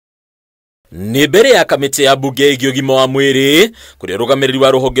Ni mbere ya kamiti ya mbunge ĩgiĩ ũgima wa mwĩrĩ kũrĩa rũgamĩrĩri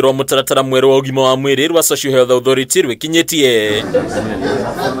wa rũhonge rwa mũtaratara mwerũ wa ũgima wa mwĩrĩ rwa Social Health Authority rwĩkinyĩtie.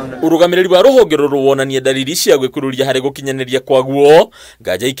 Ũrũgamĩrĩri wa rũhonge rũrũ wonania dalili cia gwĩkururia harĩ gũkinyanĩria kwaguo,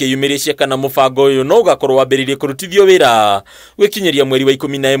 nganja ikĩyumĩria ciakana mũbango ũyũ no ũgakorwo wambĩrĩirie kũrutithio wĩra gwĩkinyĩria mweri wa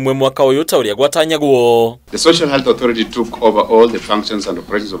 11 mwaka ũyũ ta ũrĩa gwatanyagwo. The Social Health Authority took over all the functions and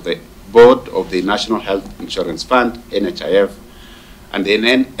operations of the Board of the National Health Insurance Fund, NHIF, and the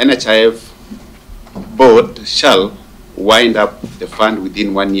NHIF board shall wind up the fund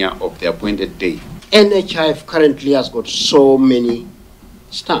within 1 year of the appointed day. NHIF currently has got so many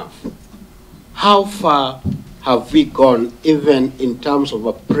staff. How far have we gone even in terms of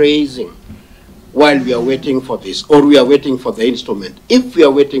appraising while we are waiting for this, or we are waiting for the instrument? If we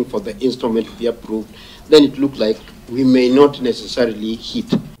are waiting for the instrument to be approved, then it looks like we may not necessarily hit.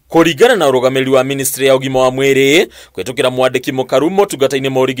 Kũringana na ũrũgamĩrĩri wa ministry ya ũgima wa mwĩrĩ kwĩtũkĩra mwandĩki mũkaru motungata-inĩ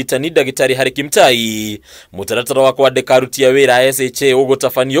ma ũrigitani ndagĩtarĩ Harĩ Kimtai, mũtaratara wa kwandĩka aruti a wĩra SHA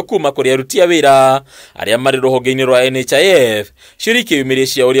ũgũtabanio kuma kũrĩ aruti a wĩra arĩa marĩ rũhonge-inĩ rwa NHIF, ciũria ikĩyumĩria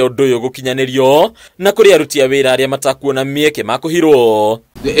cia ũrĩa ũndũ ũyũ gũkinyanĩrio na kũrĩ aruti a wĩra arĩa matakuona mĩeke ma kũhirwo.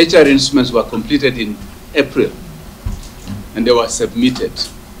 The HR instruments were completed in April and they were submitted.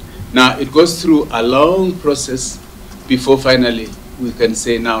 Now it goes through a long process before finally we can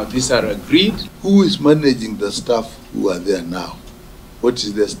say now these are agreed. Who is managing the staff who are there now? What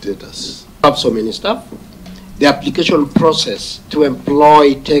is their status? We have so many staff. The application process to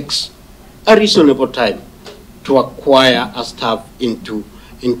employ takes a reasonable time to acquire a staff into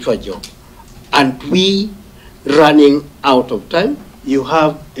a job. And we running out of time. You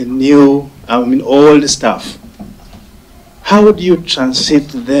have a new, old staff. How do you transit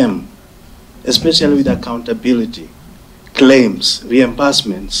them, especially with accountability? Claims,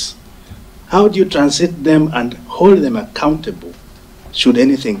 reimbursements. How do you transit them and hold them accountable should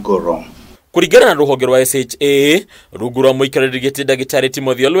anything go wrong? Kũringana na rũhonge rwa SHA, rungu rwa mũikarĩri gĩtĩ ndagĩtarĩ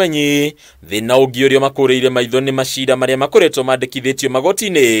Timothy Olwenyi, thĩna ũngĩũrio makũrĩire maitho nĩ macira marĩa makoretwo mandĩkithĩtio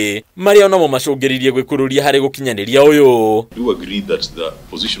magoti-inĩ marĩa onamo macũngĩrĩirie gwĩkururia harĩ gũkinyanĩria ũyũ. We do agree that the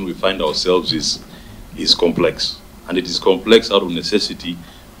position we find ourselves is complex, and it is complex out of necessity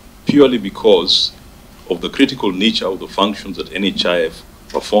purely because of the critical nature of the functions that NHIF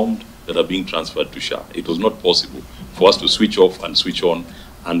performed that are being transferred to SHA. It was not possible for us to switch off and switch on,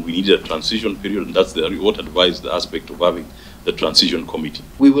 and we needed a transition period, and that's what advised the aspect of having the transition committee.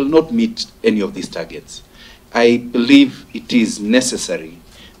 We will not meet any of these targets. I believe it is necessary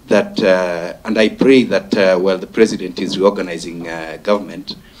that, and I pray that while the President is reorganizing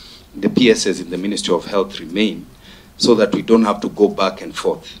government, the PSS in the Ministry of Health remain, so that we don't have to go back and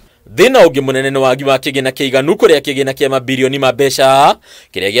forth. Thĩna ũngĩ mũnene nĩ wagi wa kĩgĩna KIIGANU kũrĩa kĩgĩna kĩa mabilioni ma mbeca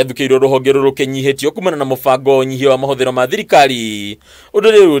kĩrĩa gĩathukĩirwo rũhonge rũrũ kĩnyihĩtio kumana na mũbango ũnyihia wa mahũthĩro ma thirikari,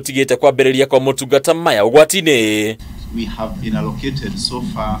 ũndũ rĩu ũtigĩte kwambĩrĩria kwa motungata maya ũgwati-inĩ. We have been allocated so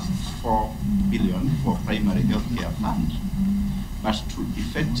far 4 billion for primary health care fund, but to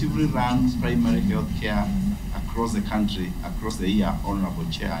effectively run primary health care across the country, across the year, Honorable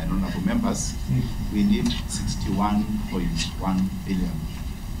Chair and Honorable Members, we need 61.1 billion.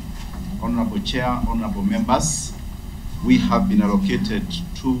 Honorable Chair, Honorable Members, we have been allocated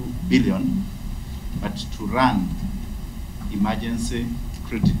 2 billion, but to run emergency,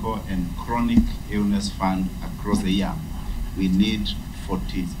 critical and chronic illness fund across the year, we need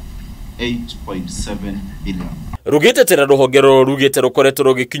 48.7 billion. Rugite tera rũhonge rũrũ rugite rũkoretwo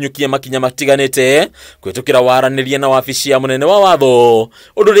rũgĩkinyũkia makinya matiganĩte kwĩtũkĩra waranĩria na wabici ya mũnene wa watho,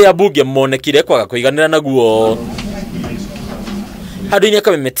 ũndũ rĩa mbunge monekire kwaga kũiganĩra naguo. Handũ-inĩ ya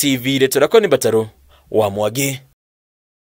KAMITI TV, rĩtwa rĩakwa nĩ Mbataro wa Mwangi.